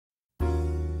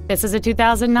This is a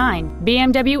 2009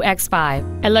 BMW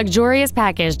X5, a luxurious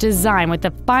package designed with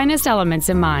the finest elements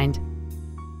in mind.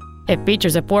 It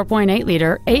features a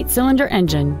 4.8-liter 8-cylinder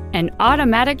engine, an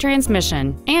automatic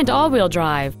transmission, and all-wheel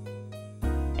drive.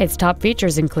 Its top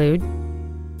features include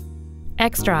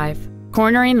xDRIVE,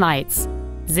 cornering lights,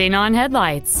 xenon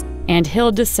headlights, and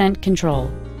hill descent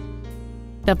control.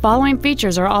 The following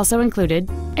features are also included: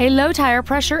 a low tire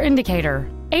pressure indicator,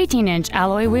 18-inch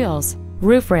alloy wheels,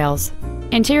 roof rails,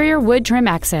 interior wood trim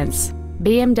accents,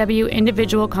 BMW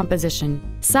individual composition,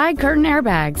 side curtain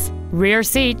airbags, rear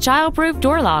seat child-proof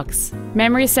door locks,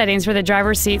 memory settings for the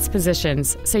driver's seat's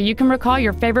positions so you can recall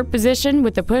your favorite position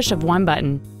with the push of one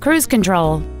button, cruise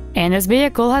control, and this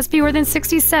vehicle has fewer than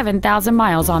 67,000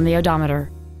 miles on the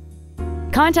odometer.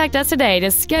 Contact us today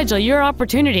to schedule your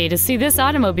opportunity to see this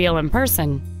automobile in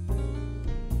person.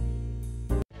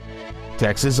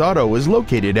 Texas Auto is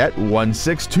located at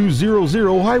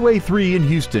 16200 Highway 3 in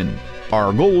Houston.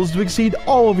 Our goal is to exceed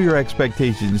all of your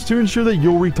expectations to ensure that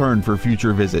you'll return for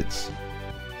future visits.